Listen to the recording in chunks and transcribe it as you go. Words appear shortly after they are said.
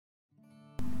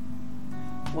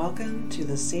Welcome to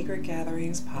the Sacred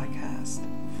Gatherings podcast,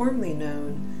 formerly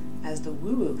known as the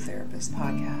Woo Woo Therapist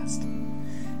podcast.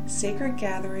 Sacred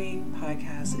Gathering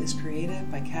podcast is created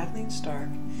by Kathleen Stark,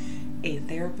 a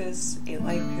therapist, a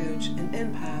life coach, an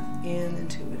empath, and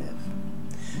intuitive,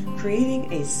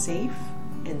 creating a safe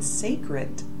and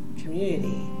sacred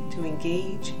community to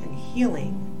engage in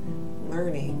healing,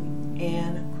 learning,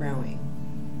 and growing.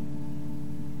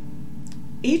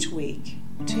 Each week,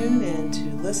 tune in to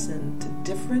listen to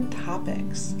different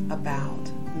topics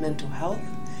about mental health,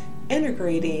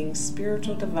 integrating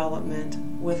spiritual development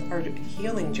with our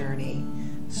healing journey,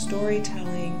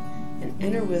 storytelling, and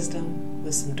inner wisdom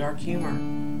with some dark humor.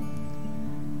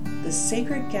 The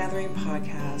Sacred Gathering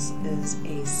podcast is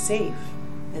a safe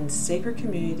and sacred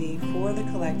community for the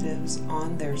collectives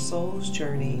on their soul's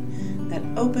journey that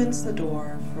opens the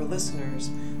door for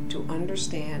listeners to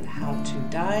understand how to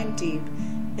dive deep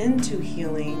into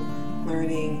healing,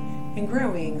 learning, and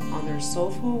growing on their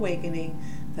soulful awakening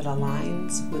that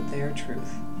aligns with their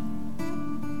truth.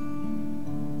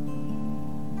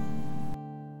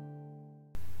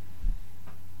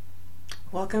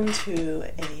 Welcome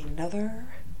to another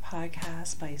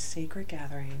podcast by Sacred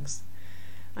Gatherings.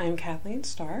 I'm Kathleen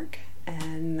Stark,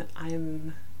 and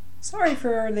I'm sorry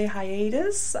for the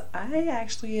hiatus. I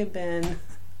actually have been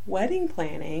wedding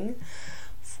planning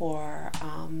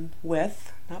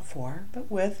with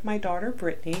my daughter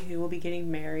Brittany, who will be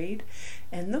getting married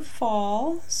in the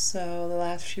fall. So the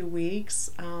last few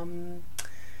weeks,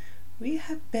 we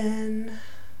have been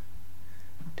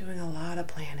doing a lot of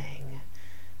planning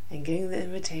and getting the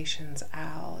invitations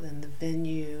out and the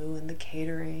venue and the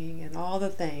catering and all the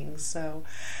things. So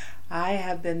I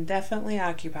have been definitely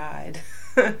occupied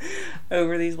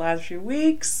over these last few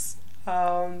weeks.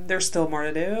 There's still more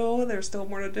to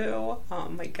do. Oh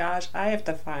my gosh, I have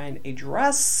to find a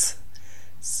dress.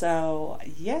 So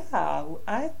yeah,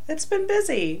 it's been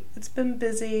busy.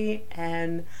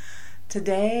 And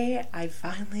today I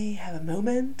finally have a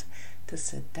moment to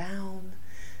sit down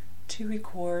to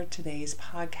record today's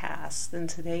podcast. And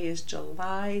today is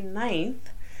July 9th.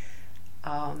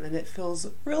 And it feels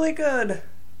really good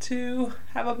to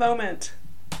have a moment.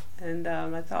 And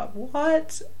I thought,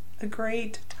 what a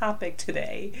great topic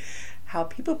today, how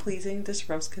people-pleasing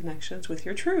disrupts connections with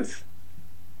your truth.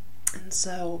 And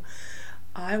so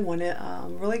I want to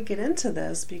really get into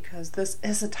this because this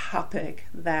is a topic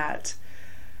that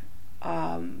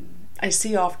I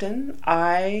see often.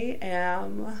 I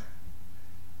am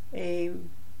a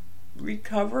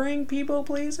recovering people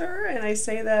pleaser, and I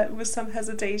say that with some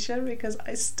hesitation because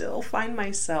I still find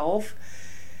myself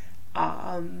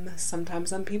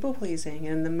sometimes I'm people pleasing,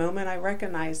 and the moment I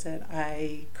recognize it,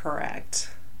 I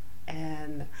correct.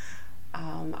 And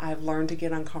I've learned to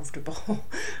get uncomfortable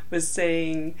with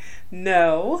saying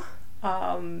no,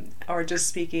 or just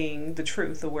speaking the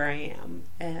truth of where I am.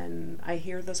 And I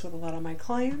hear this with a lot of my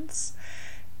clients,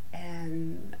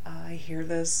 and I hear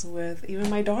this with even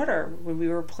my daughter when we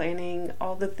were planning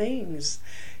all the things.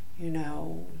 You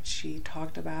know, she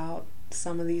talked about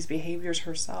some of these behaviors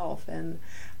herself, and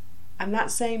I'm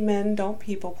not saying men don't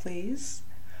people please,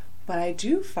 but I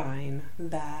do find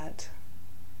that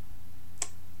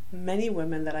many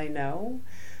women that I know,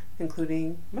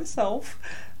 including myself,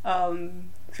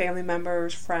 family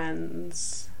members,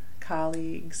 friends,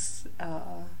 colleagues,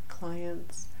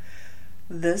 clients,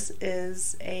 this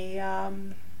is a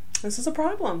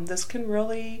problem. This can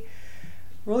really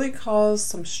cause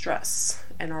some stress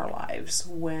in our lives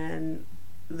when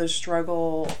the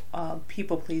struggle of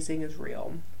people pleasing is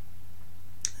real.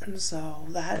 And so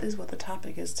that is what the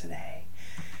topic is today.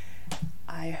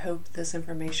 I hope this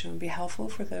information will be helpful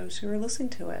for those who are listening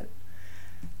to it.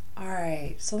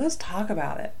 Alright, so let's talk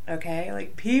about it, okay?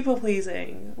 Like people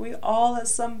pleasing. We all at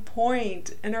some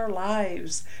point in our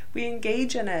lives, we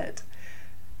engage in it.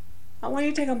 I want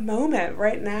you to take a moment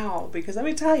right now, because let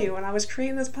me tell you, when I was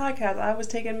creating this podcast, I was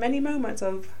taking many moments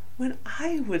of when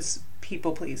I was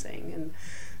people pleasing. And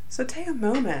so take a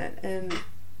moment and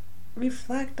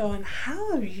reflect on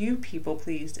how have you people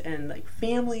pleased in like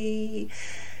family,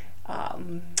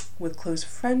 with close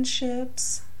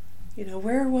friendships. You know,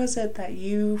 where was it that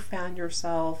you found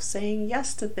yourself saying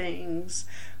yes to things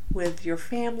with your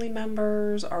family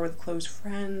members or with close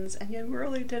friends, and you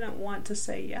really didn't want to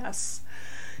say yes?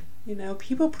 You know,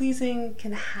 people pleasing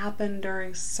can happen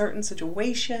during certain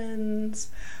situations,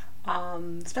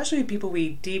 especially people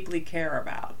we deeply care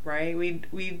about, right?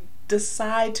 We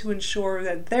decide to ensure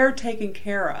that they're taken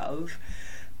care of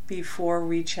before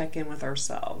we check in with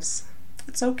ourselves.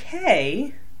 It's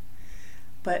okay,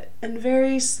 but in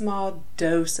very small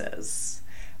doses.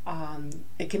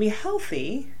 It can be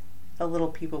healthy, a little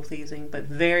people pleasing, but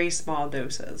very small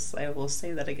doses. I will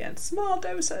say that again, small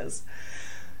doses.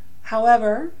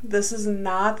 However, this is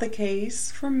not the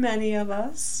case for many of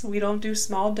us. We don't do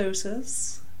small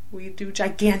doses. We do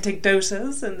gigantic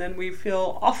doses, and then we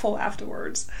feel awful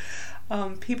afterwards.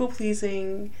 People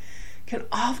pleasing can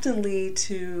often lead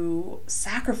to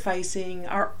sacrificing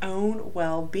our own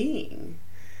well-being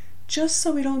just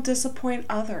so we don't disappoint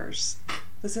others.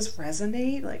 Does this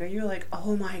resonate? Like, are you like,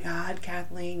 oh my God,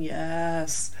 Kathleen,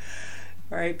 yes.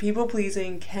 Right? People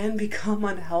pleasing can become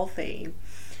unhealthy,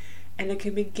 and it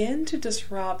can begin to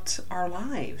disrupt our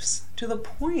lives to the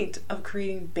point of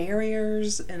creating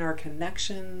barriers in our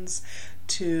connections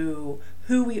to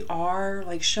who we are,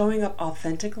 like showing up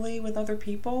authentically with other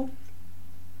people.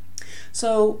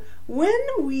 So when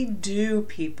we do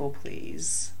people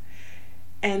please,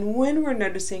 and when we're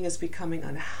noticing it's becoming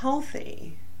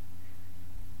unhealthy,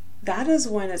 that is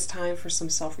when it's time for some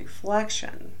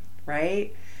self-reflection,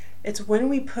 right? It's when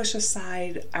we push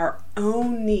aside our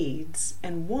own needs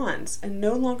and wants and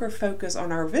no longer focus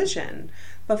on our vision,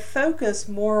 but focus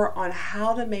more on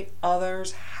how to make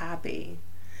others happy.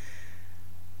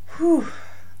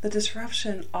 The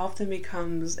disruption often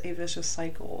becomes a vicious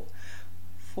cycle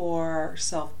for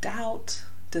self-doubt,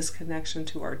 disconnection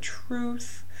to our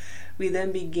truth. We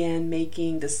then begin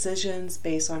making decisions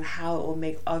based on how it will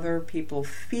make other people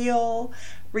feel,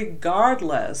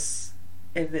 regardless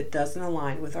if it doesn't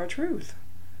align with our truth.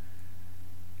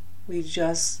 We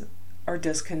just are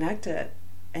disconnected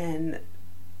and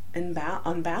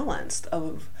unbalanced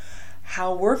of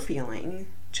how we're feeling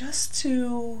just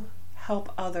to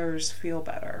help others feel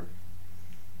better.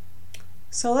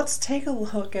 So let's take a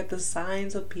look at the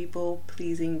signs of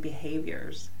people-pleasing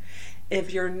behaviors.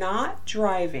 If you're not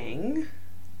driving,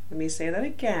 let me say that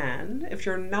again, if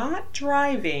you're not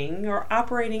driving or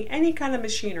operating any kind of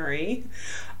machinery,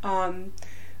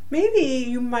 maybe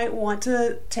you might want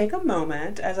to take a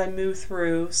moment as I move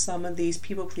through some of these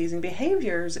people-pleasing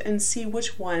behaviors and see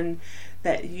which one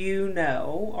that you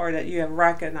know or that you have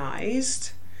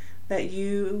recognized that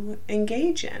you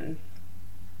engage in.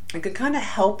 It can kind of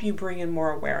help you bring in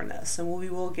more awareness, and we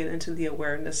will get into the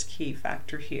awareness key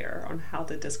factor here on how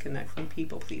to disconnect from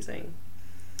people-pleasing.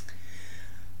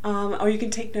 Or you can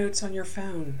take notes on your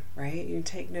phone, right? You can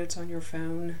take notes on your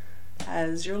phone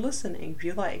as you're listening, if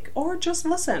you like, or just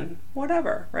listen,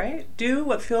 whatever, right? Do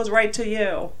what feels right to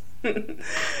you.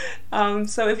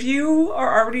 So if you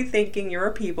are already thinking you're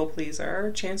a people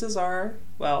pleaser, chances are,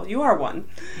 well, you are one.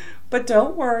 But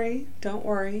don't worry.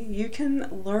 You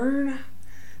can learn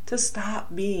to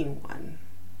stop being one.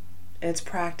 It's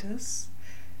practice.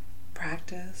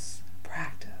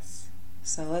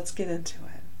 So let's get into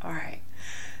it. All right.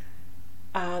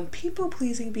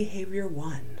 People-pleasing behavior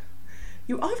 1.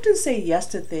 You often say yes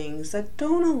to things that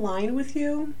don't align with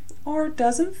you or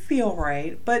doesn't feel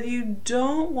right, but you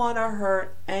don't want to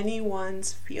hurt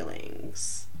anyone's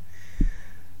feelings.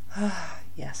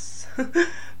 Yes.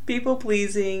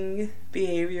 People-pleasing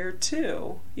behavior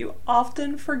 2. You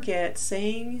often regret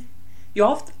saying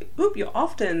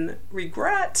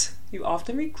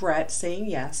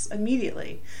yes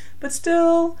immediately, but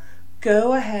still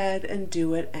go ahead and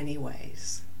do it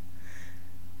anyways.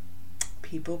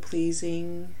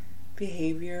 People-pleasing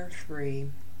behavior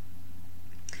 3.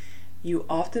 You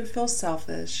often feel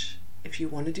selfish if you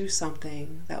want to do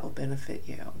something that will benefit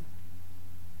you.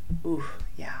 Ooh,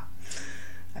 yeah.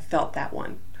 I felt that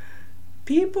one.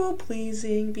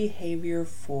 People-pleasing behavior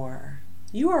 4.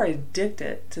 You are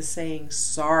addicted to saying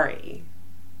sorry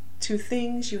to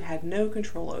things you had no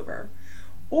control over.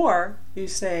 Or you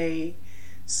say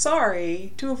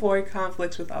sorry to avoid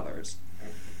conflicts with others.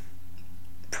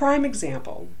 Prime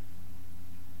example.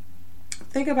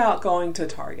 Think about going to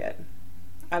Target.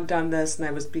 I've done this and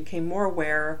I became more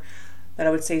aware that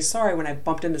I would say sorry when I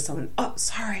bumped into someone. Oh,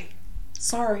 sorry.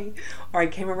 Or I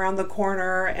came around the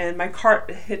corner and my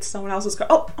cart hit someone else's car.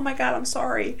 Oh my God, I'm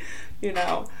sorry.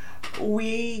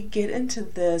 We get into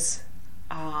this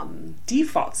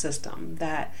default system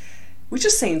that we're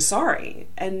just saying sorry.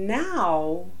 And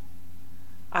now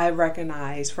I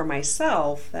recognize for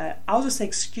myself that I'll just say,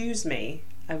 excuse me.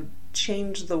 I've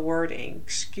changed the wording,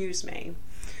 excuse me.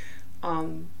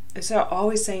 Instead of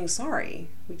always saying sorry,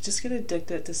 we just get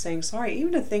addicted to saying sorry,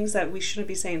 even to things that we shouldn't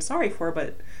be saying sorry for,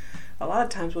 but a lot of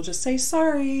times we'll just say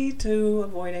sorry to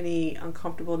avoid any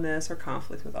uncomfortableness or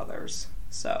conflict with others.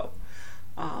 So,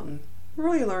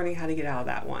 really learning how to get out of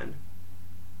that one.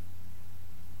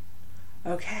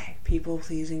 Okay,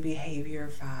 people-pleasing behavior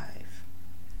 5.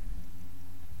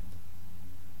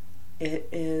 It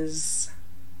is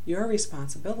your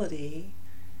responsibility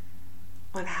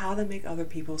on how to make other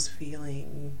people's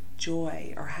feeling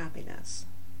joy or happiness,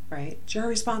 right? It's your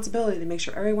responsibility to make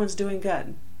sure everyone's doing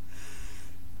good.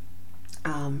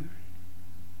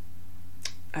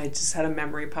 I just had a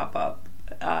memory pop up.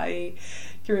 I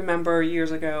can remember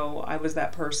years ago, I was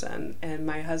that person, and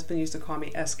my husband used to call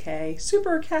me SK,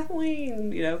 Super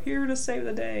Kathleen, here to save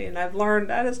the day. And I've learned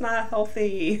that is not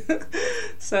healthy.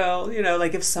 So,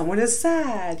 like if someone is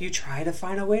sad, you try to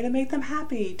find a way to make them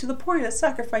happy to the point of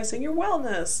sacrificing your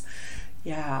wellness.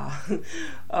 Yeah.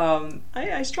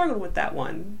 I struggled with that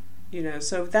one,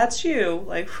 so if that's you,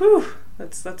 like,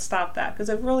 let's stop that, because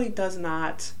it really does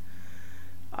not,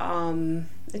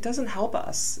 it doesn't help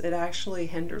us. It actually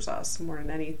hinders us more than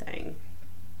anything.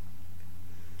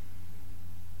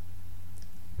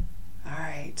 All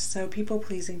right, so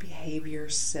people-pleasing behavior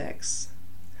 6.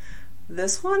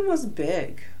 This one was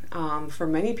big for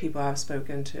many people I've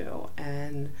spoken to,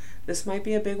 and this might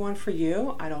be a big one for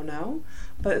you, I don't know.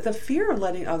 But the fear of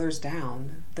letting others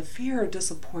down, the fear of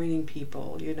disappointing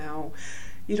people, you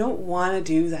don't want to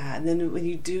do that. And then when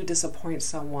you do disappoint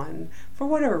someone, for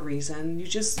whatever reason,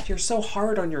 you're so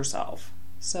hard on yourself.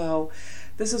 So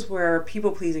this is where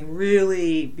people-pleasing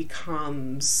really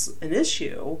becomes an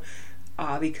issue,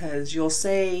 because you'll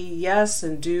say yes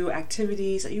and do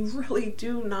activities that you really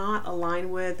do not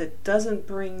align with. It doesn't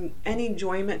bring any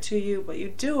enjoyment to you, but you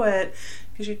do it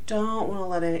because you don't want to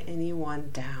let anyone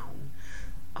down.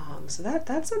 So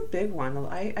that's a big one.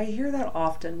 I hear that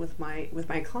often with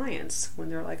my clients when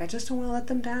they're like, I just don't want to let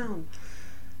them down.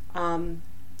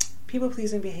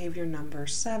 People-pleasing behavior number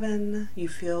 7. You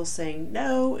feel saying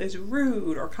no is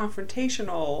rude or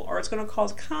confrontational, or it's going to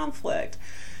cause conflict.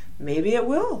 Maybe it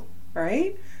will,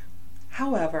 right?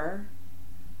 However,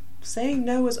 saying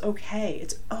no is okay.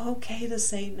 It's okay to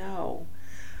say no.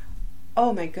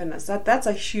 Oh my goodness, that's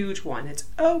a huge one. It's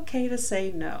okay to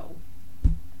say no.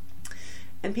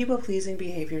 And people-pleasing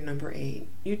behavior number 8.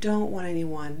 You don't want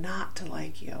anyone not to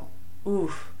like you.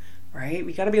 Oof, right?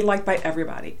 We got to be liked by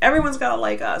everybody. Everyone's got to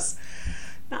like us.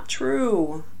 Not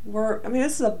true.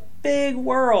 This is a big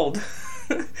world.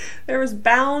 There is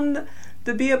bound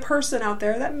to be a person out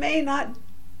there that may not,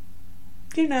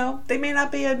 they may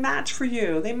not be a match for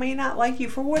you. They may not like you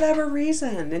for whatever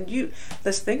reason. And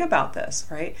let's think about this,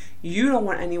 right? You don't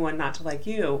want anyone not to like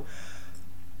you.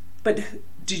 But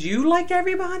do you like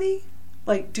everybody?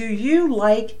 Like, do you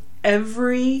like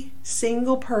every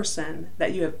single person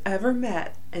that you have ever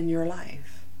met in your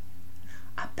life?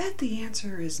 I bet the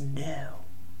answer is no.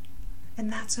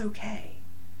 And that's okay.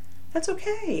 That's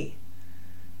okay.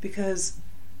 Because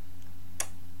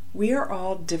we are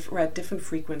all at different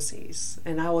frequencies.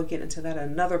 And I will get into that in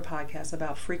another podcast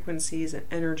about frequencies and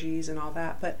energies and all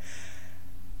that. But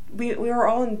we are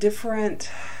all in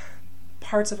different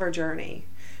parts of our journey.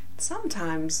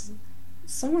 Sometimes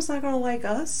someone's not going to like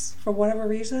us for whatever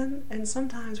reason, and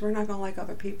sometimes we're not going to like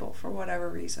other people for whatever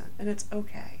reason, and it's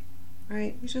okay,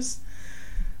 right? You just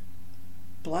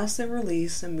bless and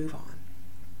release and move on.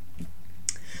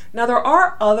 Now, there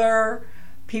are other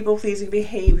people-pleasing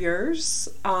behaviors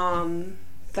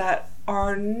that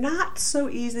are not so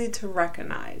easy to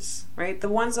recognize, right? The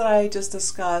ones that I just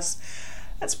discussed,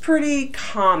 that's pretty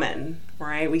common,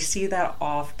 right? We see that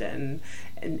often.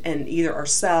 And either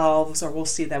ourselves, or we'll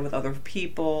see that with other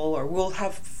people, or we'll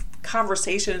have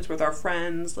conversations with our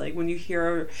friends, like when you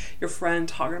hear your friend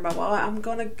talking about, well, I'm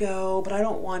going to go, but I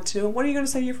don't want to. And what are you going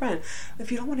to say to your friend?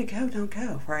 If you don't want to go, don't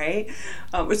go, right?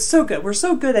 It's so good. We're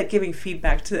so good at giving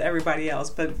feedback to everybody else,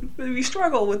 but we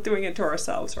struggle with doing it to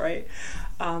ourselves, right?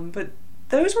 But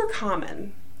those were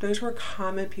common. Those were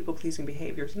common people-pleasing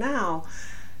behaviors. Now,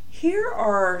 here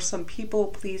are some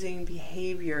people-pleasing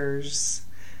behaviors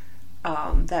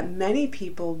that many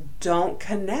people don't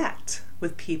connect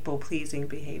with people-pleasing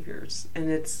behaviors. And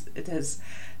it has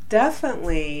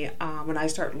definitely, when I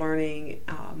start learning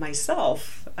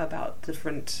myself about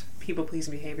different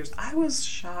people-pleasing behaviors, I was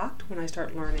shocked when I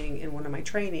started learning in one of my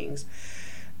trainings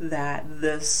that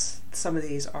some of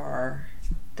these are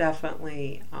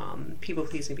definitely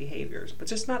people-pleasing behaviors, but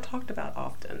just not talked about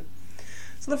often.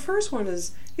 So the first one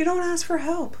is, you don't ask for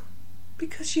help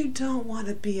because you don't want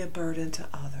to be a burden to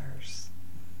others.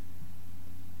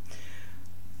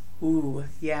 Ooh,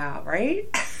 yeah, right?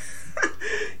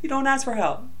 You don't ask for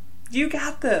help. You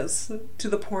got this, to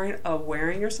the point of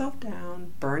wearing yourself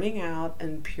down, burning out,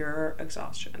 and pure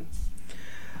exhaustion.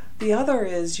 The other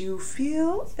is you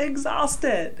feel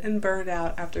exhausted and burned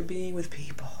out after being with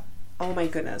people. Oh my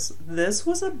goodness, this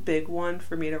was a big one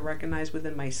for me to recognize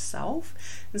within myself.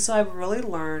 And so I've really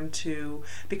learned to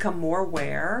become more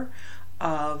aware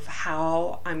of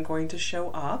how I'm going to show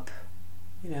up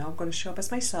I'm going to show up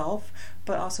as myself,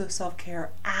 but also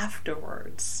self-care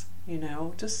afterwards.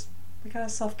 Just we gotta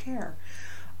self-care.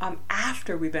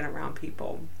 After we've been around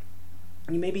people,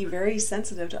 you may be very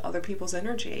sensitive to other people's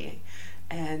energy,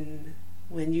 and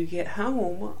when you get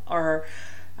home, or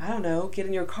I don't know, get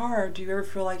in your car, do you ever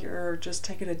feel like you're just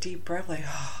taking a deep breath, like,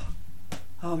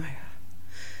 oh my God,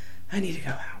 I need to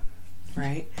go home,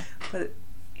 right? But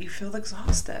you feel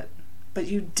exhausted. But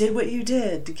you did what you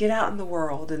did to get out in the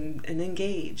world and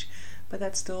engage. But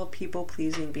that's still a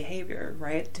people-pleasing behavior,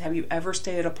 right? Have you ever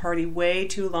stayed at a party way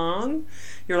too long?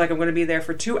 You're like, I'm going to be there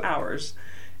for 2 hours.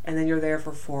 And then you're there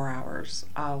for 4 hours.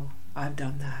 Oh, I've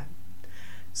done that.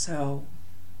 So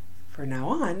for now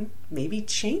on, maybe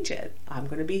change it. I'm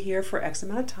going to be here for X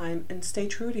amount of time, and stay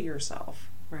true to yourself,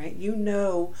 right? You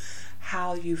know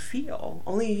how you feel.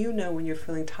 Only you know when you're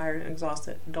feeling tired and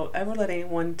exhausted. And don't ever let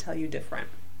anyone tell you different.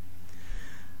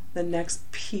 The next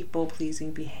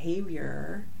people-pleasing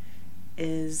behavior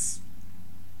is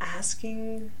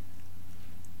asking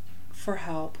for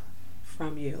help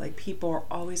from you. Like, people are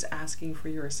always asking for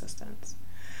your assistance.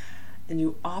 And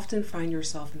you often find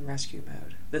yourself in rescue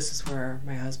mode. This is where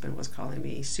my husband was calling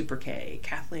me Super K,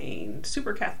 Kathleen,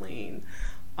 Super Kathleen.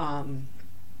 I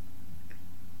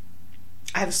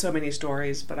have so many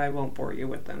stories, but I won't bore you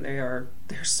with them.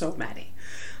 There's so many.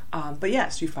 But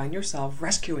yes, you find yourself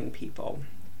rescuing people.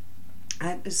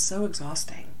 That is so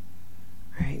exhausting,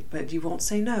 right? But you won't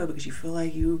say no because you feel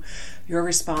like you're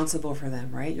responsible for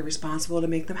them, right? You're responsible to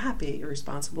make them happy. You're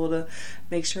responsible to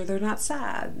make sure they're not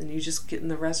sad, and you just get in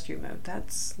the rescue mode.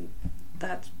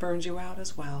 That burns you out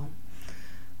as well.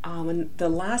 And the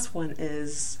last one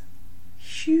is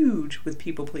huge with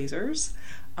people pleasers.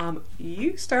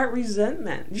 You start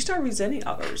resentment. You start resenting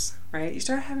others, right? You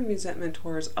start having resentment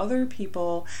towards other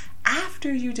people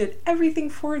after you did everything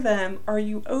for them, or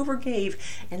you overgave,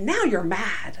 and now you're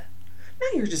mad. Now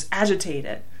you're just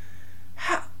agitated.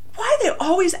 Why are they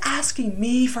always asking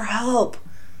me for help?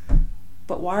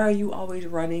 But why are you always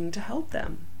running to help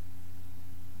them?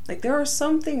 Like, there are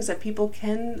some things that people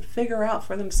can figure out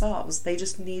for themselves. They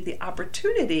just need the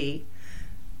opportunity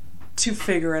to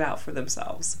figure it out for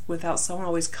themselves without someone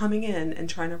always coming in and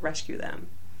trying to rescue them.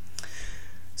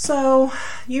 So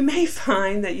you may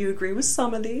find that you agree with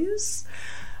some of these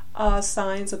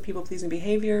signs of people-pleasing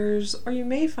behaviors, or you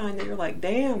may find that you're like,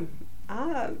 damn,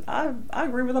 I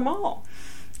agree with them all.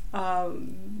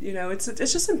 It's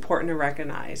just important to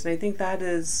recognize. And I think that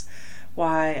is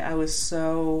why I was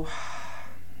so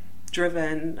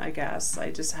driven, I guess.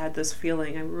 I just had this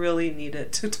feeling I really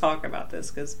needed to talk about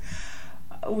this, because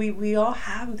we all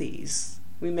have these.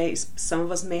 Some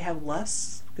of us may have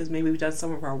less because maybe we've done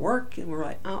some of our work and we're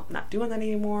like, oh, I'm not doing that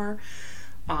anymore.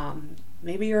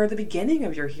 Maybe you're at the beginning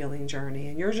of your healing journey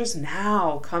and you're just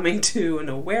now coming to an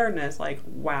awareness like,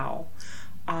 wow,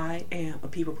 I am a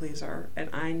people pleaser and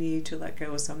I need to let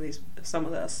go of some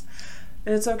of this.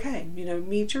 And it's okay.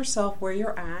 Meet yourself where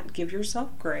you're at. Give yourself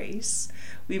grace.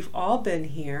 We've all been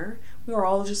here. We are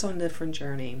all just on a different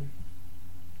journey.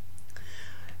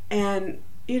 And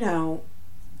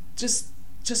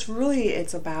just really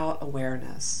it's about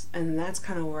awareness, and that's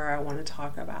kind of where I want to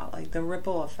talk about, like, the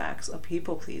ripple effects of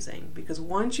people pleasing, because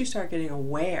once you start getting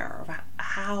aware of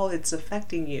how it's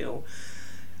affecting you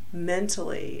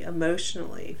mentally,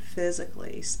 emotionally,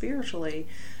 physically, spiritually,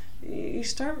 you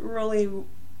start really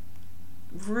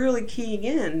keying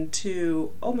in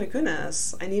to, oh my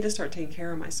goodness, I need to start taking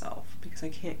care of myself, because I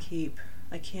can't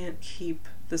keep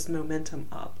this momentum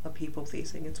up of people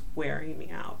pleasing. It's wearing me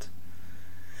out.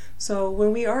 So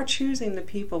when we are choosing to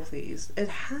people please, it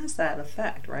has that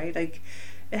effect, right? Like,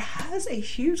 it has a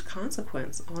huge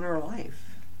consequence on our life.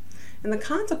 And the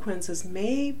consequences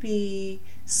may be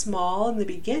small in the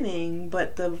beginning,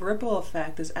 but the ripple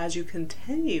effect is, as you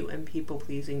continue in people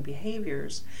pleasing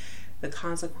behaviors, the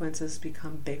consequences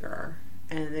become bigger.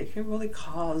 And it can really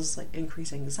cause like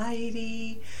increased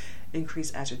anxiety,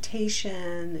 increased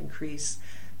agitation, increased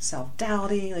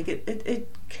self-doubting. Like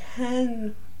it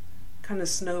can kind of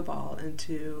snowball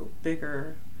into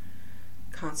bigger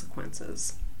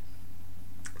consequences.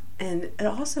 And it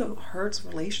also hurts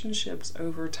relationships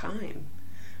over time,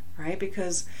 right?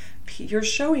 Because you're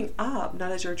showing up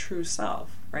not as your true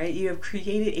self, right? You have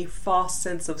created a false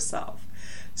sense of self.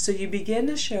 So you begin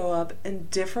to show up in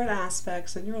different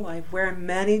aspects in your life, wearing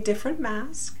many different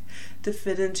masks to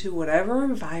fit into whatever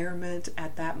environment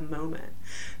at that moment.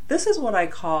 This is what I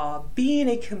call being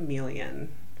a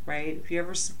chameleon, right? If you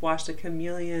ever watched a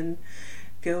chameleon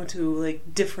go to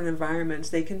like different environments,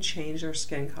 they can change their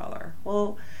skin color.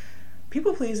 Well,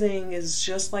 people pleasing is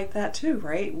just like that too,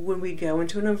 right? When we go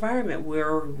into an environment,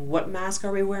 what mask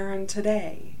are we wearing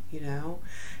today,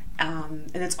 And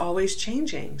it's always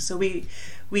changing. So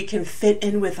we can fit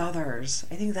in with others.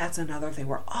 I think that's another thing.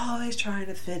 We're always trying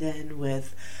to fit in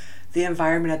with the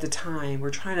environment at the time.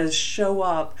 We're trying to show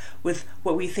up with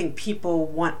what we think people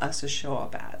want us to show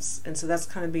up as. And so that's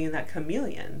kind of being that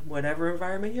chameleon. Whatever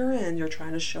environment you're in, you're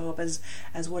trying to show up as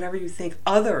whatever you think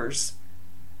others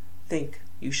think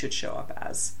you should show up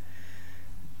as.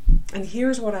 And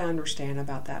here's what I understand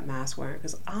about that mask wearing,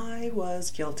 because I was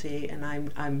guilty, and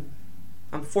I'm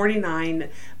 49,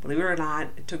 believe it or not.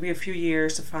 It took me a few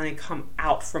years to finally come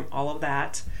out from all of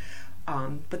that.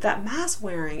 But that mask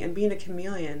wearing and being a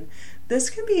chameleon, this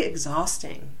can be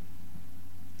exhausting,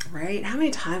 right? How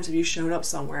many times have you shown up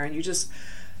somewhere and you just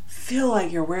feel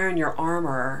like you're wearing your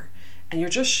armor and you're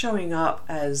just showing up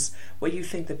as what you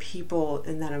think the people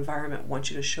in that environment want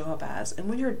you to show up as? And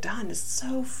when you're done, it's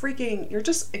so freaking, you're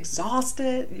just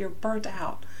exhausted, you're burnt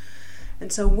out.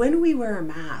 And so when we wear a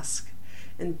mask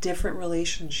in different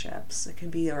relationships, it can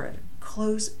be our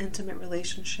close, intimate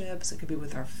relationships, it could be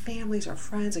with our families, our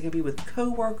friends, it could be with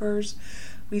coworkers,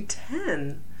 we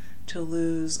tend to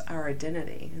lose our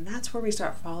identity. And that's where we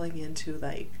start falling into,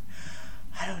 like,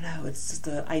 I don't know, it's just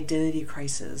the identity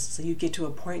crisis. So you get to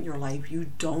a point in your life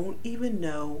you don't even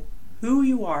know who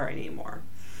you are anymore,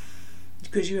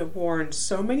 because you have worn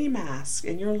so many masks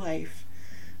in your life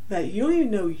that you don't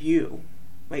even know you.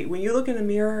 Like, when you look in the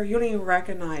mirror, you don't even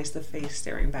recognize the face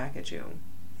staring back at you.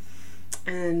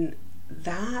 And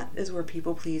that is where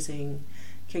people pleasing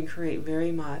can create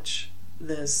very much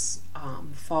this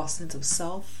false sense of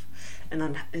self,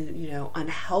 and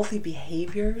unhealthy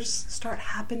behaviors start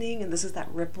happening. And this is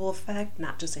that ripple effect,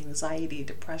 not just anxiety,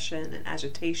 depression, and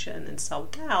agitation, and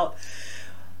self-doubt.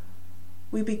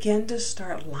 We begin to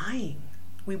start lying.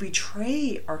 We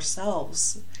betray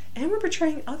ourselves, and we're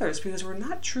betraying others, because we're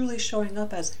not truly showing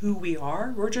up as who we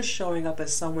are. We're just showing up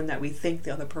as someone that we think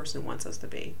the other person wants us to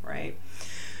be, right?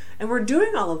 And we're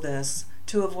doing all of this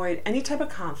to avoid any type of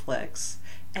conflicts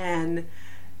and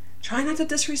try not to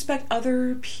disrespect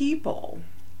other people,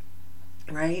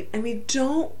 right? And we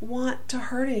don't want to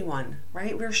hurt anyone,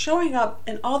 right? We're showing up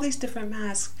in all these different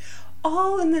masks,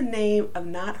 all in the name of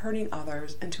not hurting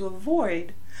others and to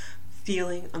avoid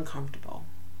feeling uncomfortable.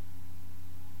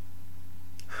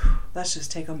 Let's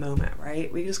just take a moment,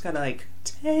 right? We just gotta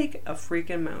take a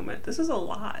freaking moment. This is a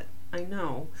lot, I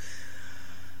know.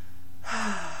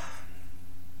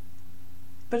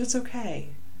 But it's okay,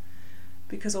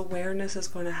 because awareness is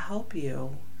going to help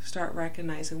you start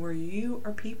recognizing where you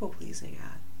are people pleasing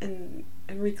at, and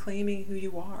reclaiming who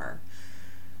you are,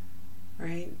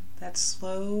 right? That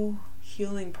slow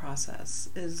healing process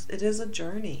is a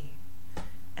journey,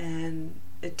 and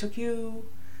it took you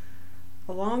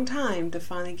a long time to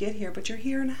finally get here, but you're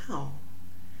here now.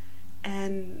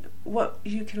 And what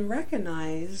you can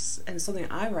recognize, and something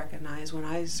I recognize when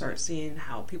I start seeing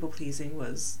how people pleasing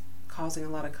was causing a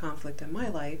lot of conflict in my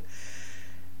life,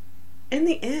 in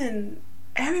the end,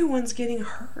 everyone's getting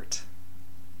hurt.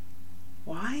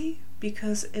 Why?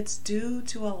 Because it's due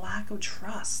to a lack of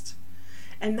trust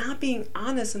and not being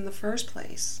honest in the first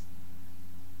place.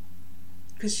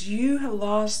 Because you have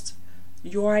lost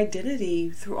your identity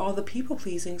through all the people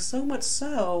pleasing, so much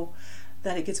so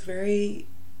that it gets very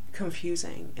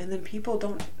confusing, and then people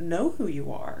don't know who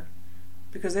you are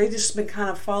because they've just been kind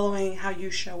of following how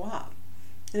you show up,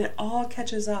 and it all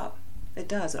catches up. It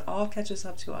does. It all catches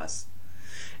up to us.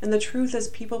 And the truth is,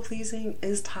 people pleasing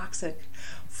is toxic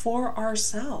for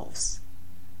ourselves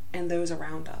and those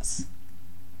around us.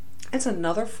 It's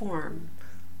another form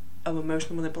of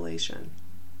emotional manipulation.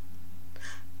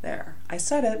 There, I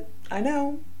said it. I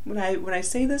know. When I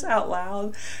say this out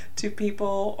loud to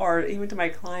people, or even to my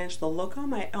clients, the look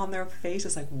on their face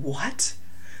is like, what?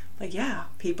 Like, yeah,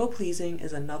 people pleasing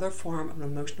is another form of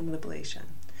emotional manipulation.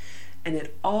 And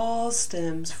it all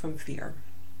stems from fear.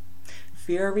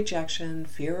 Fear of rejection,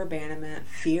 fear of abandonment,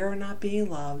 fear of not being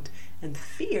loved, and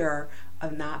fear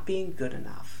of not being good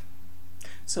enough.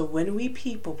 So when we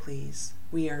people please,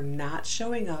 we are not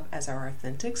showing up as our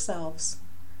authentic selves,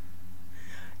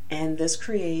 and this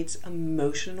creates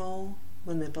emotional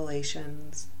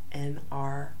manipulations in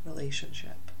our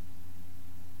relationship.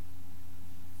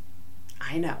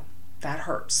 I know, that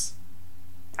hurts.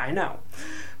 I know.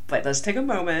 But let's take a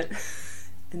moment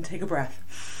and take a breath.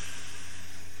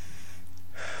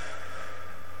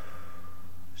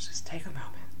 Just take a moment.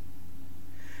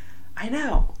 I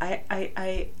know.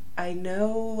 I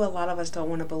know a lot of us don't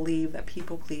want to believe that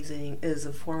people pleasing is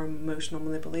a form of emotional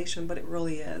manipulation, but it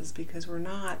really is, because we're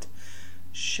not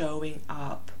showing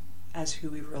up as who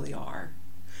we really are.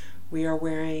 We are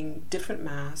wearing different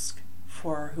masks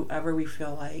for whoever we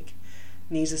feel like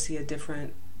needs to see a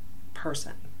different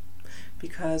person.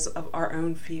 because of our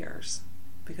own fears,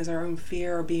 because our own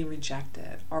fear of being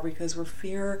rejected, or because we're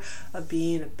fear of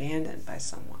being abandoned by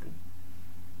someone,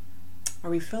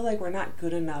 or we feel like we're not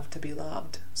good enough to be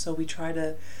loved, so we try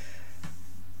to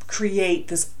create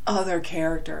this other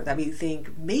character that we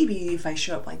think, maybe if I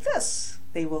show up like this,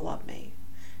 they will love me.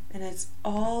 And it's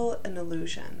all an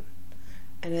illusion.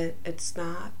 And it's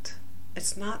not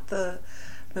the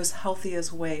most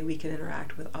healthiest way we can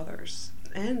interact with others.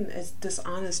 And it's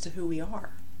dishonest to who we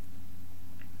are.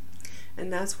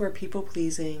 And that's where people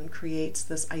pleasing creates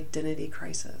this identity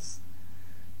crisis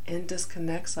and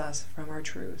disconnects us from our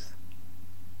truth,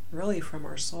 really from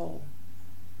our soul,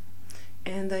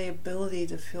 and the ability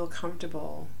to feel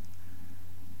comfortable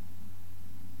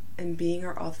in being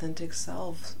our authentic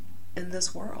selves in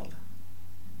this world.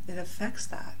 It affects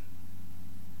that.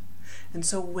 And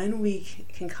so when we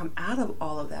can come out of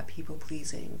all of that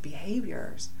people-pleasing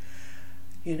behaviors,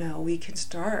 we can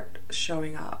start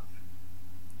showing up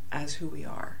as who we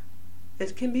are.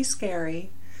 It can be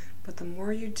scary, but the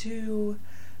more you do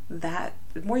that,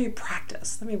 the more you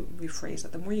practice, let me rephrase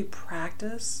it, the more you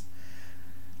practice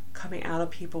coming out of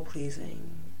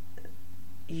people-pleasing,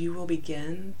 you will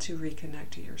begin to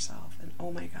reconnect to yourself. And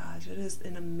oh my gosh, it is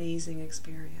an amazing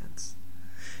experience.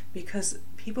 Because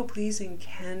people-pleasing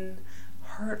can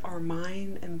hurt our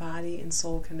mind and body and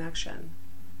soul connection.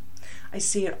 I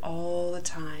see it all the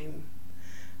time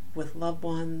with loved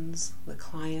ones, with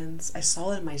clients. I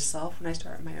saw it in myself when I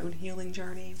started my own healing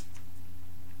journey.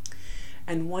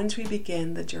 And once we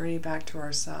begin the journey back to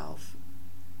ourselves,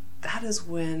 that is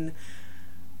when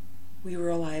we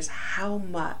realize how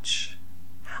much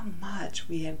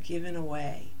we have given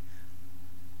away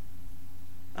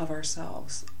of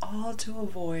ourselves, all to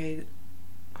avoid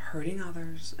hurting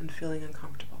others and feeling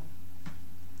uncomfortable.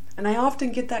 And I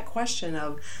often get that question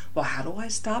of, well, how do I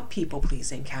stop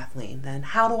people-pleasing, Kathleen? Then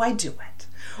how do I do it?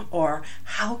 Or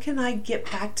how can I get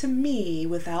back to me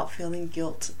without feeling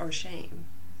guilt or shame?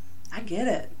 I get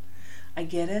it.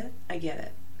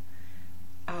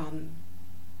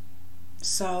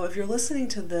 So if you're listening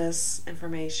to this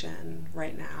information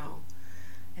right now,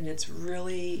 and it's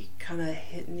really kind of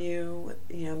hitting you,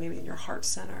 maybe in your heart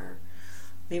center,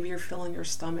 maybe you're feeling your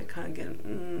stomach kind of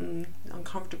getting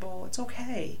uncomfortable, it's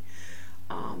okay.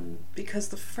 Because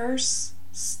the first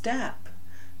step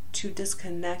to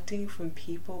disconnecting from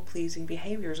people-pleasing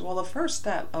behaviors, well, the first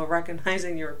step of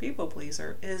recognizing you're a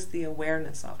people-pleaser is the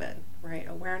awareness of it, right?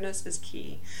 Awareness is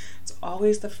key. It's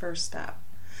always the first step.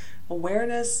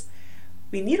 Awareness,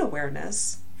 we need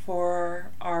awareness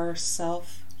for our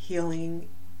self-healing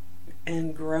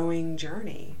and growing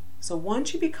journey. So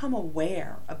once you become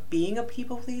aware of being a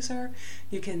people pleaser,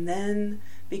 you can then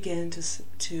begin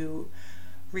to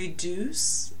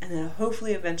reduce and then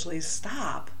hopefully eventually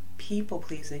stop people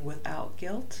pleasing without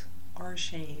guilt or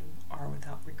shame or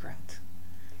without regret.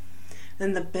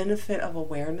 Then the benefit of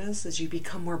awareness is you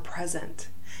become more present.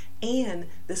 And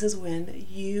this is when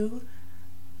you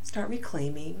start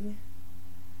reclaiming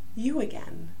you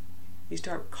again. You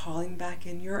start calling back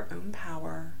in your own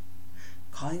power,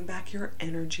 calling back your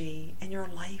energy, and your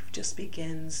life just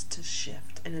begins to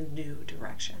shift in a new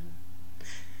direction,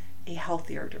 a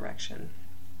healthier direction.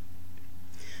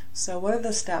 So what are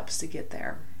the steps to get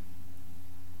there?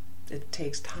 It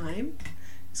takes time.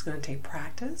 It's going to take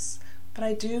practice, but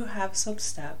I do have some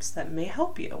steps that may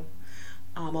help you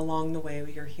along the way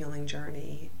with your healing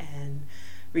journey and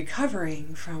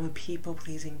recovering from a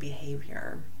people-pleasing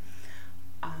behavior.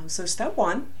 So step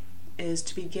one is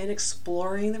to begin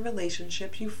exploring the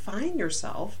relationship you find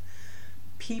yourself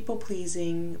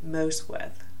people-pleasing most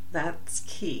with. That's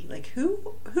key. Like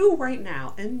who right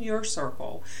now in your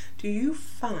circle do you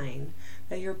find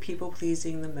that you're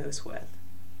people-pleasing the most with?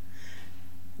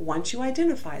 Once you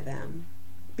identify them,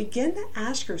 begin to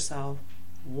ask yourself,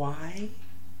 why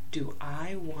do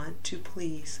I want to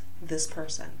please this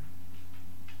person?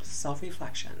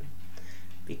 Self-reflection,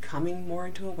 becoming more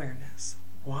into awareness.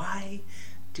 Why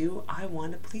do I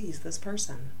want to please this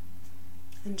person?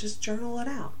 And just journal it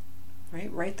out,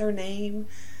 right? Write their name,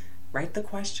 write the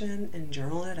question, and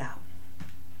journal it out.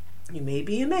 You may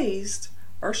be amazed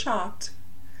or shocked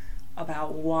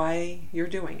about why you're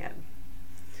doing it.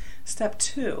 Step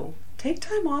 2, take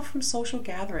time off from social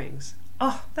gatherings.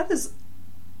 Oh, that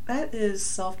is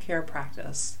self-care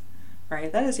practice,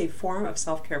 right? That is a form of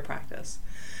self-care practice.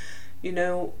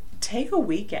 Take a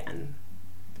weekend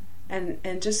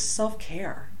and just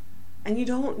self-care. And you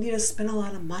don't need to spend a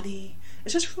lot of money.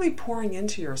 It's just really pouring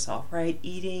into yourself, right?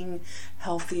 Eating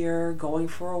healthier, going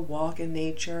for a walk in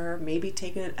nature, maybe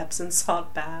taking an Epsom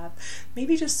salt bath,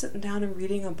 maybe just sitting down and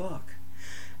reading a book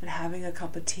and having a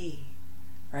cup of tea,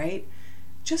 right?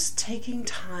 just taking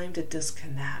time to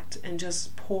disconnect and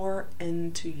just pour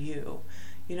into you,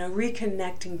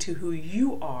 reconnecting to who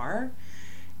you are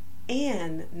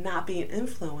and not being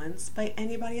influenced by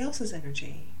anybody else's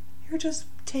energy. You're just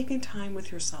taking time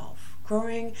with yourself,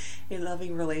 growing a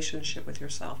loving relationship with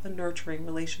yourself, a nurturing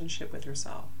relationship with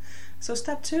yourself. So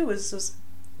step 2 is just,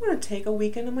 I'm going to take a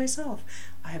weekend to myself.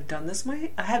 I have done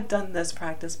this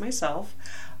practice myself,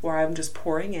 where I'm just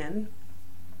pouring in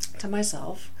to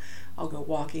myself. I'll go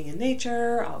walking in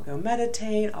nature, I'll go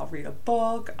meditate, I'll read a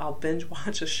book, I'll binge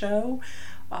watch a show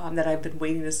that I've been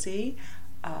waiting to see.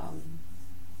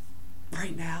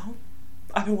 Right now,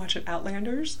 I've been watching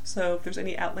Outlanders, so if there's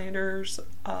any Outlanders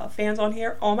fans on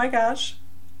here, oh my gosh,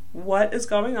 what is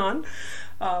going on?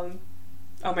 Oh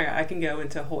my god, I can go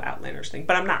into a whole Outlanders thing,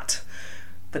 but I'm not.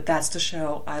 But that's the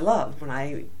show I love. When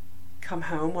I come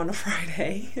home on a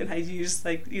Friday, and I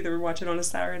either watch it on a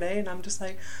Saturday, and I'm just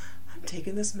like, I'm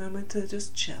taking this moment to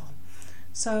just chill.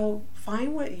 So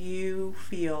find what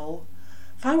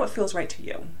feels right to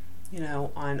you,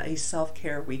 on a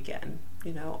self-care weekend.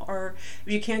 Or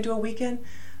if you can't do a weekend,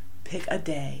 pick a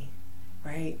day,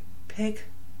 right? Pick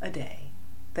a day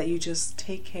that you just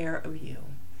take care of you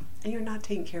and you're not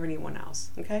taking care of anyone else,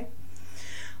 okay?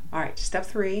 All right, step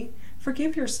 3,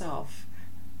 forgive yourself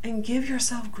and give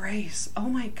yourself grace. Oh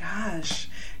my gosh,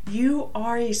 you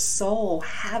are a soul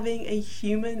having a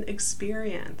human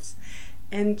experience,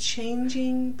 and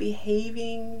changing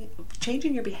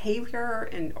your behavior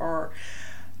or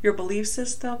your belief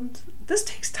system, this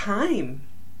takes time.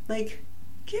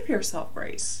 Give yourself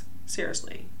grace.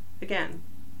 Seriously. Again,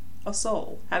 a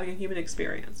soul having a human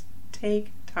experience.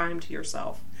 Take time to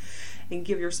yourself and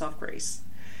give yourself grace.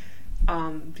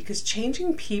 Because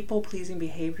changing people-pleasing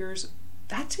behaviors,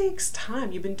 that takes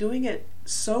time. You've been doing it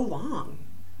so long.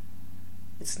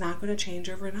 It's not going to change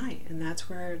overnight. And that's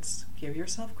where it's give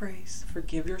yourself grace.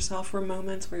 Forgive yourself for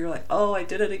moments where you're like, oh, I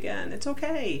did it again. It's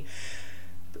okay.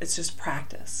 It's just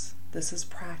practice. This is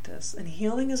practice. And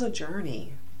healing is a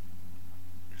journey.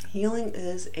 Healing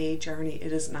is a journey.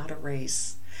 It is not a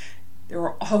race. There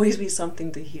will always be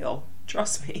something to heal.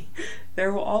 Trust me.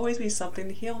 There will always be something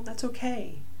to heal. That's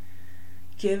okay.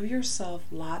 Give yourself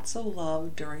lots of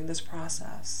love during this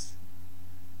process.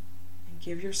 And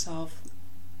give yourself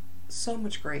so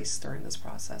much grace during this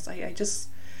process. I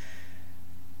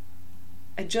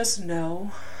just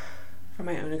know from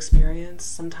my own experience,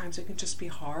 sometimes it can just be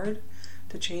hard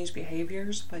to change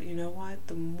behaviors, but you know what?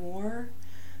 The more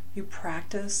you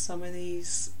practice some of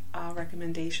these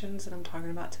recommendations that I'm talking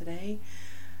about today,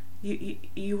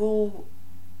 it will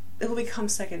become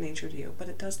second nature to you. But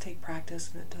it does take practice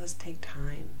and it does take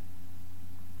time.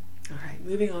 All right,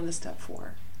 moving on to step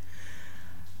 4.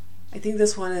 I think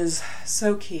this one is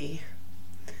so key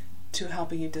to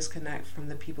helping you disconnect from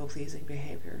the people-pleasing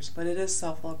behaviors, but it is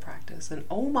self-love practice. And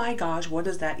oh my gosh, what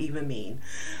does that even mean?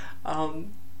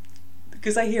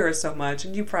 Because I hear it so much,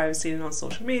 and you've probably seen it on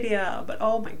social media, but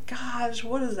oh my gosh,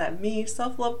 what does that mean?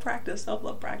 Self-love practice,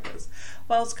 self-love practice.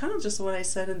 Well, it's kind of just what I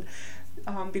said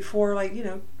before,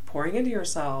 pouring into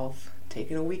yourself,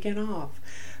 taking a weekend off.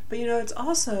 But it's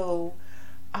also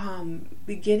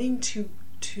beginning to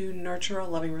nurture a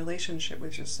loving relationship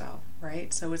with yourself,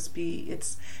 right? So it's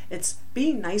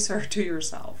being nicer to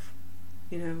yourself,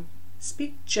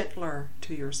 speak gentler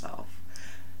to yourself.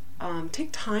 Take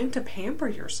time to pamper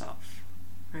yourself,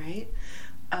 right?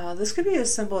 This could be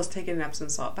as simple as taking an Epsom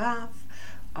salt bath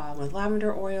with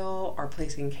lavender oil, or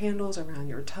placing candles around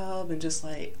your tub and just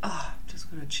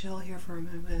just gonna chill here for a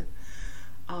moment,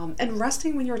 and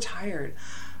resting when you're tired.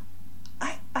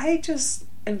 I just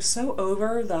am so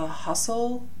over the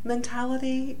hustle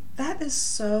mentality. That is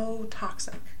so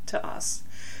toxic to us.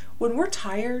 When we're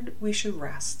tired, we should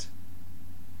rest.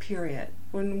 Period.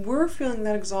 When we're feeling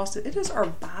that exhausted, it is our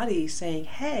body saying,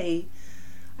 hey,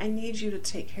 I need you to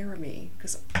take care of me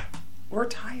because we're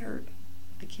tired.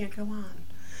 I can't go on.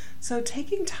 So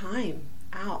taking time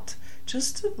out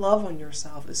just to love on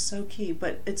yourself is so key.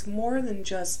 But it's more than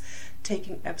just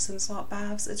taking Epsom salt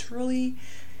baths. It's really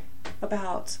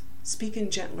about speaking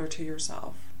gentler to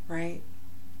yourself, right?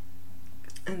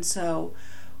 And so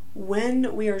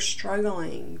when we are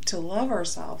struggling to love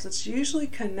ourselves, it's usually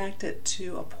connected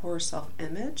to a poor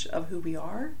self-image of who we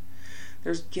are.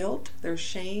 There's guilt, there's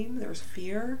shame, there's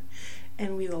fear,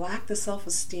 and we lack the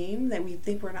self-esteem that we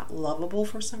think we're not lovable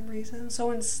for some reason.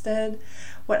 So instead,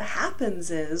 what happens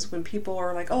is when people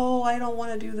are like, oh, I don't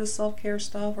want to do this self-care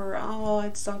stuff, or oh,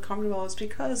 it's uncomfortable, it's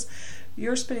because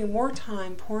you're spending more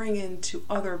time pouring into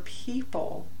other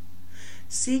people,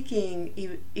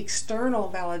 seeking external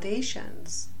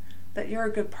validations that you're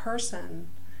a good person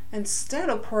instead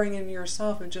of pouring into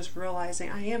yourself and just realizing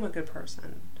I am a good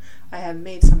person. I have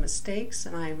made some mistakes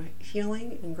and I'm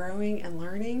healing and growing and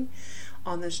learning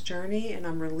on this journey, and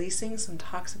I'm releasing some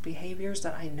toxic behaviors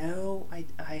that I know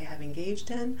I have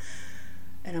engaged in,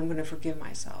 and I'm going to forgive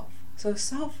myself. So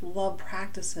self-love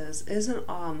practices isn't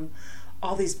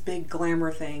all these big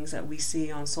glamour things that we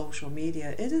see on social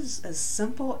media. It is as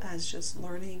simple as just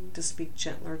learning to speak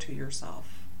gentler to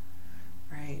yourself,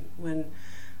 right? When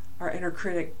our inner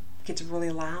critic gets really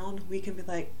loud, we can be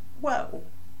like, whoa,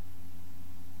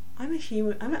 I'm a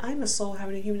human, I'm a soul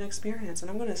having a human experience, and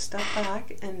I'm going to step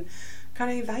back and kind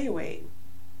of evaluate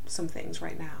some things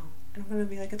right now. And I'm going to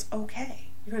be like, it's okay.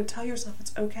 You're going to tell yourself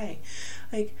it's okay.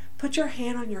 Like, put your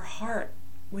hand on your heart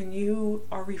when you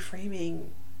are reframing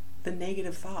the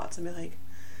negative thoughts and be like,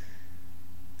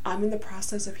 I'm in the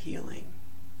process of healing.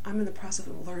 I'm in the process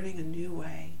of learning a new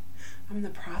way. I'm in the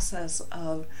process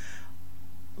of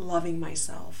loving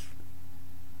myself.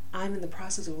 I'm in the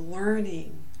process of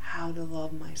learning how to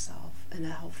love myself in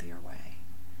a healthier way.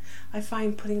 I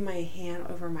find putting my hand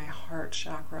over my heart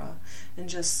chakra and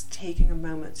just taking a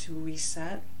moment to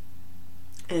reset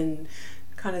and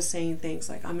kind of saying things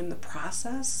like, I'm in the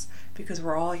process, because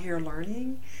we're all here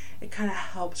learning, it kind of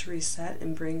helps reset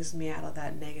and brings me out of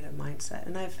that negative mindset.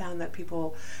 And I've found that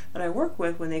people that I work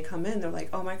with, when they come in, they're like,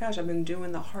 oh my gosh, I've been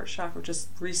doing the heart chakra, just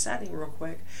resetting real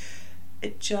quick.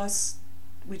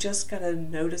 We just got to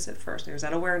notice it first. There's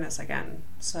that awareness again.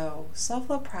 So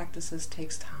self-love practices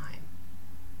takes time.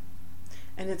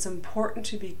 And it's important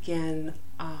to begin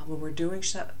when we're doing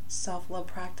self-love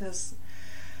practice,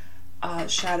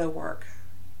 shadow work.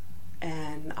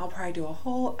 And I'll probably do a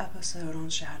whole episode on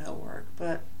shadow work.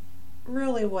 But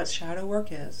really what shadow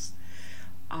work is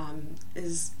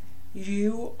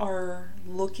you are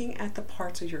looking at the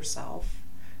parts of yourself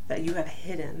that you have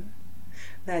hidden,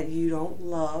 that you don't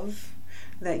love,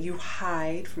 that you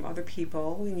hide from other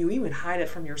people, and you even hide it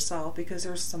from yourself because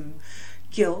there's some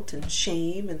guilt and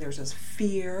shame, and there's this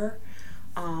fear.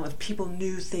 If people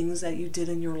knew things that you did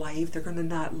in your life, they're going to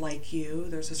not like you.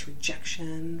 There's this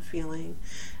rejection feeling.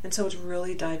 And so it's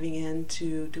really diving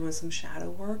into doing some shadow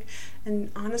work.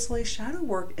 And honestly, shadow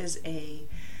work is a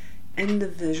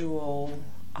individual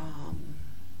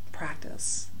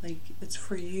practice. Like, it's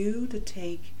for you to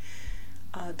take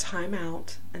time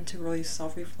out and to really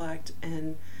self-reflect.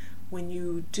 And when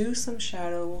you do some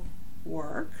shadow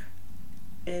work,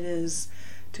 it is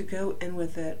to go in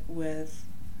with it with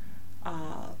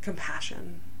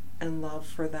compassion and love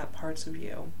for that parts of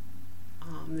you.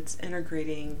 It's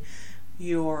integrating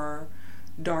your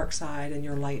dark side and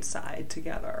your light side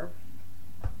together.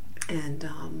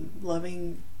 And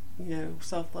loving,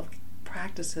 self-love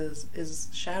practices is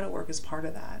shadow work is part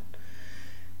of that.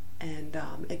 And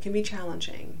it can be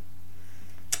challenging.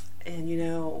 And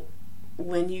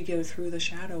when you go through the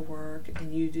shadow work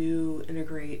and you do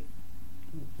integrate,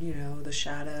 the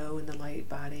shadow and the light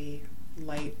body,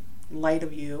 light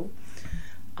of you,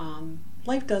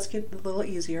 life does get a little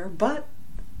easier, but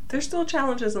there's still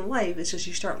challenges in life. It's just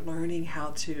you start learning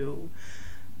how to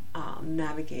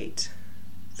navigate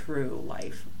through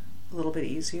life a little bit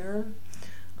easier.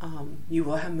 You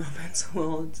will have moments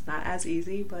when it's not as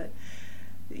easy, but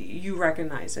you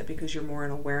recognize it because you're more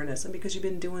in awareness and because you've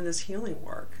been doing this healing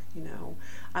work.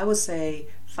 I would say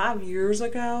 5 years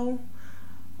ago,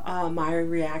 my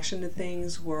reaction to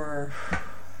things were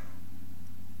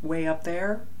way up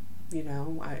there.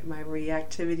 My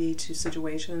reactivity to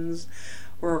situations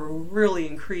were really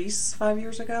increased 5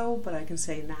 years ago, but I can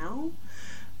say now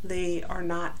they are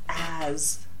not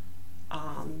as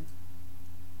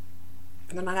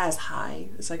they're not as high.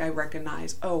 It's like I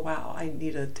recognize, oh wow, I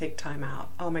need to take time out.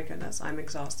 Oh my goodness, I'm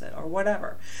exhausted, or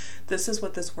whatever. This is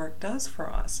what this work does for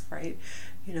us, right?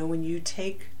 When you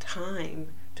take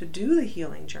time to do the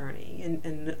healing journey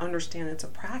and understand it's a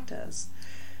practice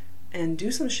and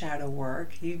do some shadow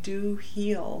work, you do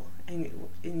heal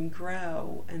and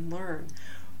grow and learn.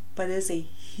 But it is a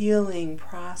healing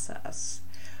process.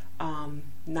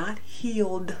 Not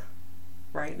healed,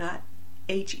 right? Not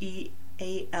HEALED.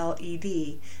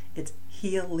 It's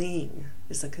healing.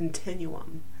 It's a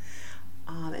continuum.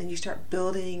 And you start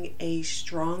building a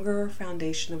stronger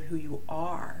foundation of who you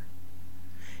are.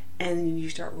 And you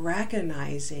start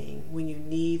recognizing when you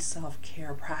need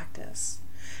self-care practice.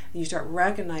 And you start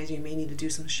recognizing you may need to do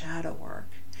some shadow work.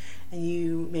 And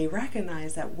you may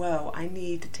recognize that, whoa, I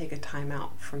need to take a time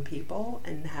out from people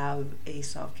and have a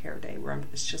self-care day where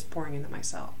it's just pouring into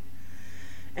myself.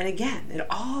 And again, it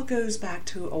all goes back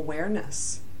to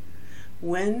awareness.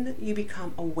 When you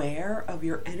become aware of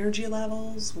your energy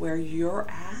levels, where you're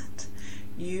at,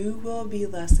 you will be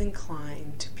less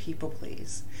inclined to people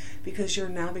please because you're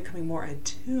now becoming more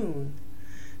attuned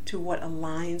to what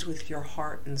aligns with your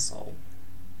heart and soul.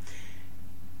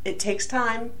 It takes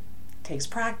time, takes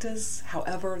practice.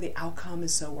 However, the outcome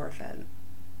is so worth it.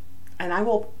 And I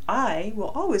will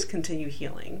always continue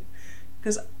healing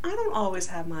because I don't always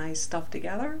have my stuff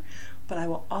together, but I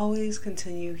will always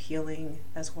continue healing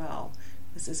as well.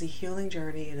 This is a healing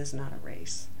journey. It is not a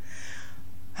race.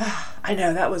 I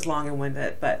know that was long and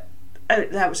winded, but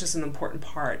that was just an important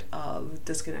part of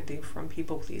disconnecting from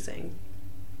people pleasing.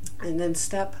 And then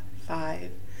step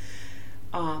 5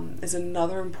 is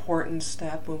another important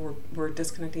step when we're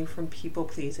disconnecting from people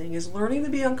pleasing, is learning to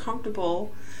be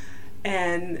uncomfortable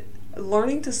and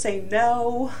learning to say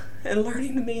no and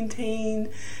learning to maintain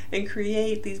and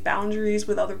create these boundaries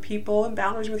with other people and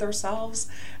boundaries with ourselves.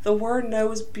 The word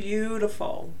no is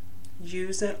beautiful.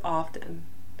 Use it often.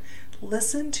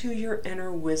 Listen to your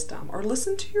inner wisdom or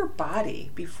listen to your body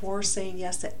before saying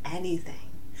yes to anything.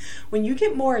 When you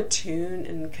get more attuned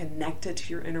and connected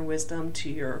to your inner wisdom,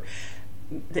 to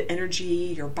the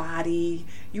energy, your body,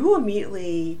 you will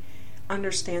immediately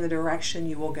understand the direction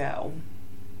you will go.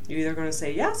 You're either going to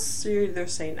say yes or you're either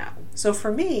say no. So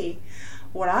for me,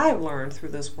 what I've learned through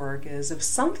this work is if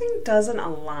something doesn't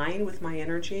align with my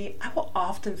energy, I will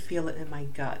often feel it in my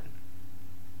gut.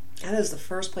 That is the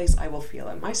first place I will feel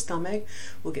it. My stomach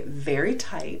will get very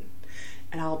tight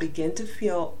and I'll begin to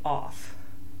feel off.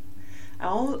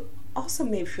 I'll also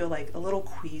maybe feel like a little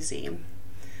queasy.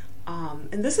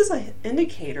 And this is an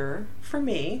indicator for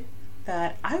me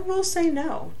that I will say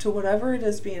no to whatever it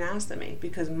is being asked of me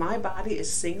because my body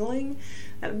is signaling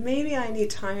that maybe I need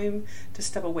time to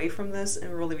step away from this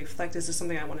and really reflect, is this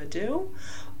something I want to do?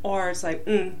 Or it's like,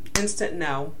 instant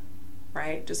no,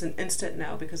 right? Just an instant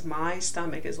no because my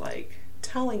stomach is like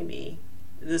telling me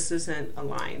this isn't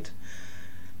aligned.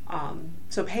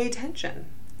 So pay attention,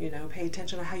 pay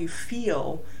attention to how you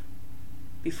feel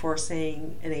before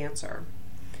saying an answer.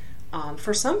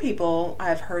 For some people,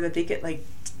 I've heard that they get like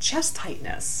chest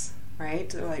tightness, right?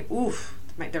 They're like, oof,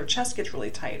 their chest gets really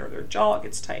tight or their jaw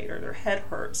gets tight or their head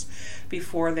hurts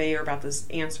before they are about to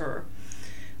answer.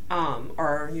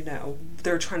 Or,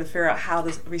 they're trying to figure out how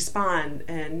to respond.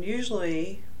 And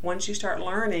usually once you start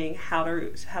learning how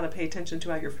to pay attention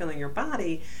to how you're feeling your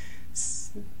body,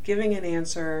 giving an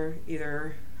answer,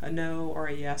 either a no or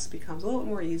a yes, becomes a little bit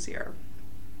more easier.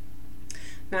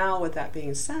 Now, with that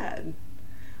being said,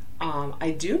 I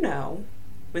do know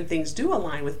when things do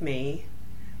align with me,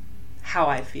 how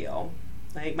I feel.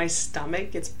 Like my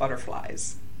stomach gets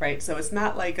butterflies, right? So it's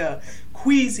not like a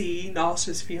queasy,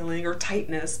 nauseous feeling or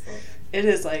tightness. It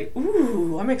is like,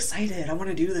 ooh, I'm excited. I want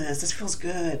to do this. This feels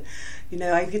good.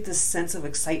 I get this sense of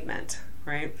excitement,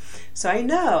 right? So I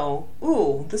know,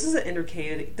 ooh, this is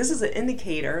an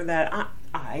indicator that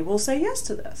I will say yes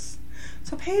to this.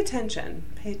 So pay attention.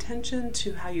 Pay attention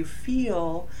to how you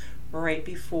feel right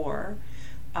before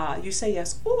you say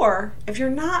yes. Or if you're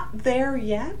not there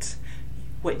yet,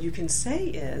 what you can say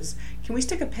is, can we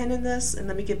stick a pin in this and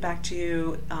let me get back to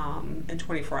you in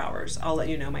 24 hours? I'll let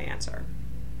you know my answer.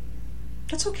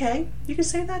 That's okay. You can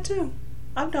say that too.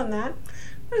 I've done that.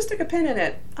 I'm going to stick a pin in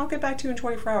it. I'll get back to you in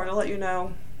 24 hours. I'll let you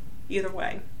know either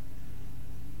way.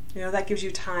 That gives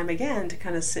you time again to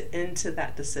kind of sit into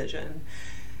that decision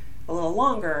a little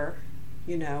longer,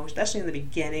 especially in the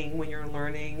beginning when you're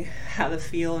learning how to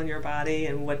feel in your body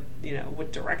and what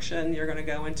direction you're going to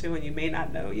go into and you may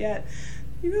not know yet.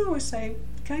 You can always say,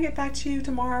 can I get back to you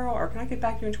tomorrow or can I get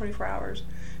back to you in 24 hours?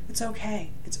 It's okay.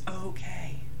 It's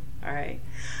okay. All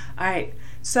right.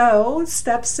 So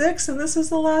step 6, and this is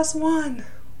the last one.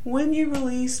 When you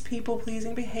release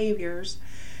people-pleasing behaviors,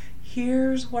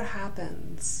 here's what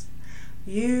happens.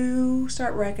 You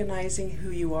start recognizing who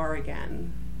you are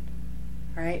again.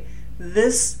 All right?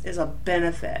 This is a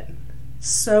benefit.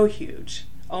 So huge.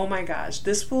 Oh my gosh.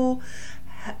 This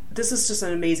is just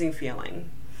an amazing feeling.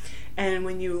 And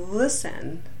when you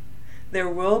listen, there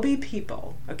will be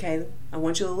people, okay? I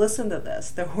want you to listen to this.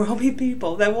 There will be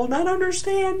people that will not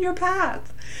understand your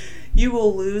path. You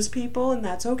will lose people, and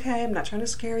that's okay. I'm not trying to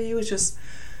scare you. It's just,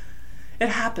 it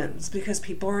happens because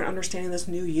people aren't understanding this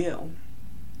new you.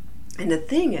 And the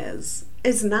thing is,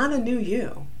 it's not a new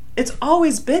you. It's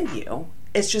always been you.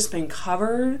 It's just been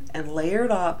covered and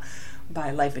layered up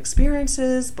by life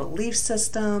experiences, belief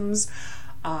systems,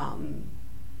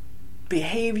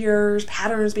 behaviors,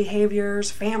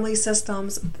 behaviors, family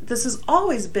systems. This has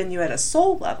always been you at a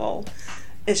soul level.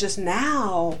 It's just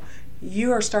now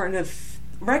you are starting to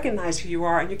recognize who you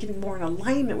are and you're getting more in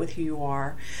alignment with who you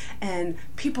are. And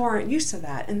people aren't used to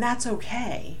that. And that's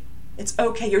okay. It's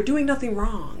okay. You're doing nothing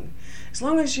wrong. As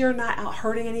long as you're not out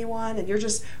hurting anyone and you're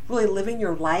just really living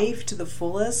your life to the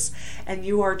fullest and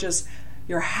you're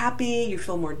happy, you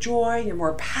feel more joy, you're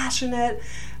more passionate,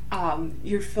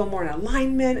 you feel more in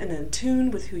alignment and in tune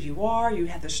with who you are, you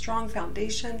have the strong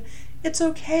foundation, it's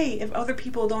okay if other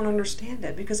people don't understand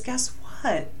it, because guess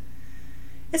what?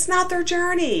 It's not their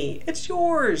journey. It's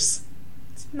yours.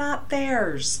 It's not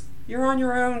theirs. You're on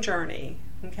your own journey,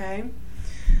 okay?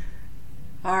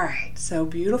 All right, so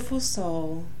beautiful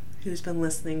soul who's been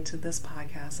listening to this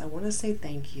podcast, I want to say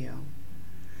thank you.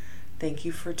 Thank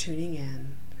you for tuning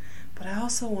in. But I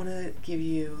also want to give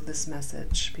you this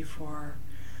message before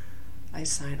I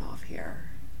sign off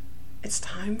here. It's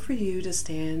time for you to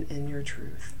stand in your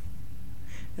truth.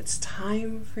 It's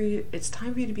time for you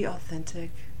to be authentic.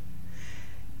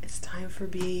 It's time for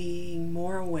being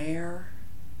more aware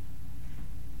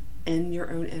in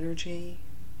your own energy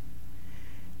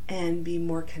and be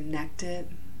more connected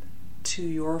to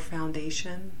your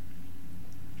foundation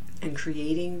and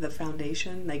creating the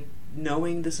foundation, like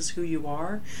knowing this is who you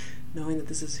are, knowing that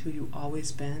this is who you've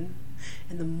always been.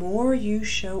 And the more you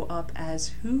show up as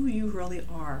who you really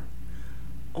are,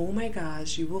 oh my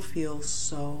gosh, you will feel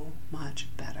so much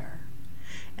better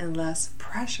and less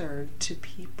pressured to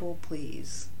people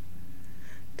please.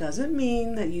 Doesn't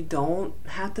mean that you don't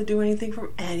have to do anything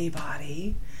from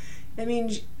anybody. It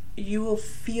means you will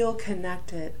feel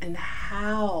connected and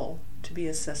how to be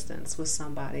assistance with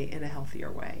somebody in a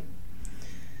healthier way.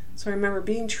 So remember,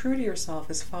 being true to yourself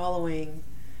is following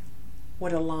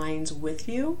what aligns with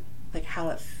you, like how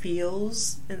it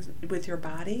feels with your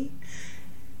body.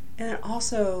 And it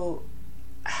also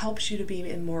helps you to be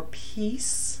in more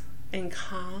peace and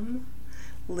calm,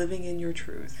 living in your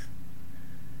truth.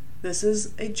 This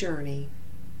is a journey.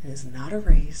 It is not a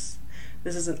race.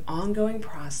 This is an ongoing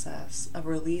process of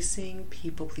releasing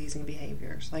people-pleasing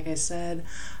behaviors. Like I said,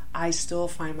 I still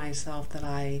find myself that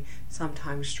I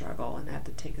sometimes struggle and have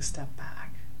to take a step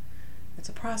back. It's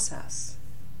a process,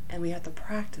 and we have to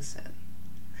practice it.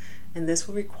 And this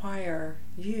will require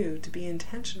you to be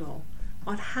intentional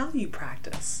on how you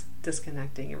practice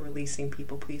disconnecting and releasing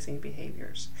people-pleasing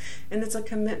behaviors. And it's a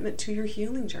commitment to your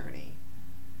healing journey.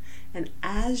 And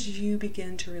as you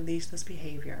begin to release this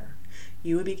behavior,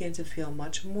 you will begin to feel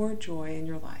much more joy in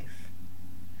your life.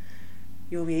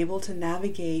 You'll be able to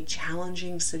navigate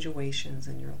challenging situations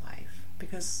in your life.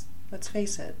 Because let's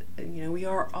face it, we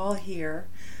are all here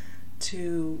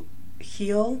to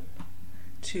heal,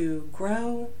 to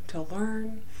grow, to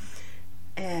learn,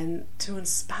 and to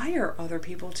inspire other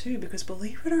people too. Because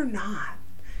believe it or not,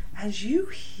 as you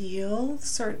heal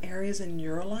certain areas in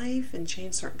your life and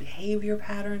change certain behavior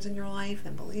patterns in your life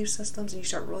and belief systems, and you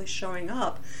start really showing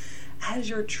up as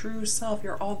your true self,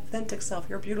 your authentic self,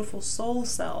 your beautiful soul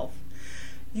self,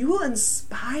 you will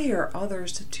inspire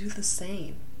others to do the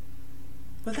same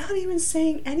without even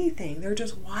saying anything. They're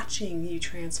just watching you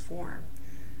transform.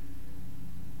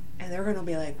 And they're going to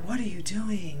be like, what are you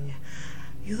doing?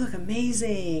 You look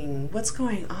amazing. What's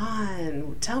going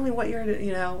on? Tell me what you're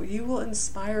doing. You will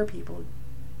inspire people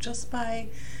just by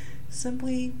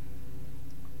simply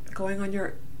going on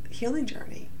your healing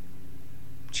journey,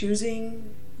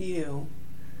 choosing you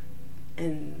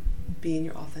and being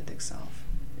your authentic self.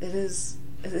 It is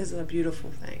a beautiful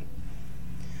thing.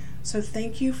 So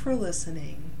thank you for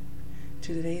listening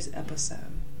to today's episode.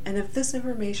 And if this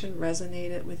information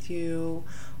resonated with you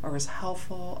or was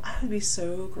helpful, I would be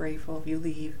so grateful if you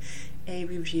leave a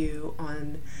review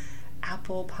on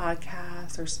Apple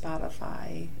Podcasts or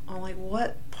Spotify on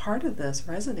what part of this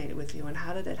resonated with you and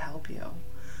how did it help you.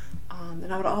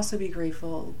 And I would also be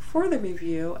grateful for the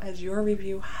review, as your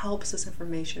review helps this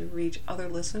information reach other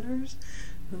listeners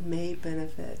who may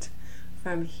benefit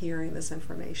from hearing this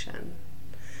information.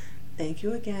 Thank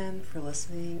you again for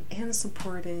listening and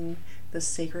supporting the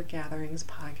Sacred Gatherings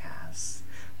podcast.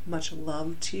 Much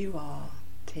love to you all.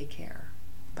 Take care.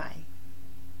 Bye.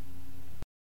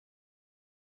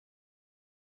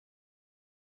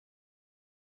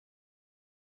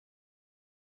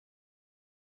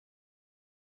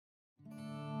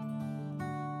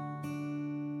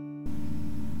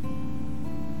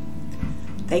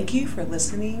 Thank you for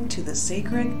listening to the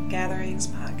Sacred Gatherings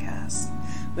podcast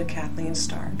with Kathleen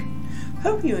Stark.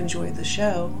 Hope you enjoyed the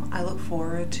show. I look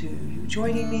forward to you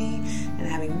joining me and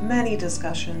having many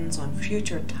discussions on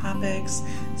future topics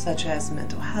such as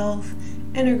mental health,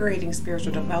 integrating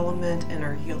spiritual development in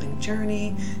our healing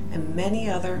journey, and many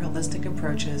other holistic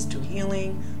approaches to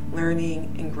healing,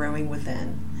 learning, and growing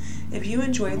within. If you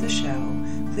enjoyed the show,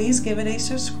 please give it a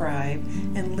subscribe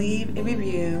and leave a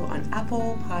review on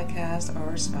Apple Podcasts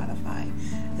or Spotify.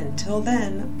 Until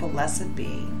then, blessed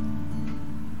be.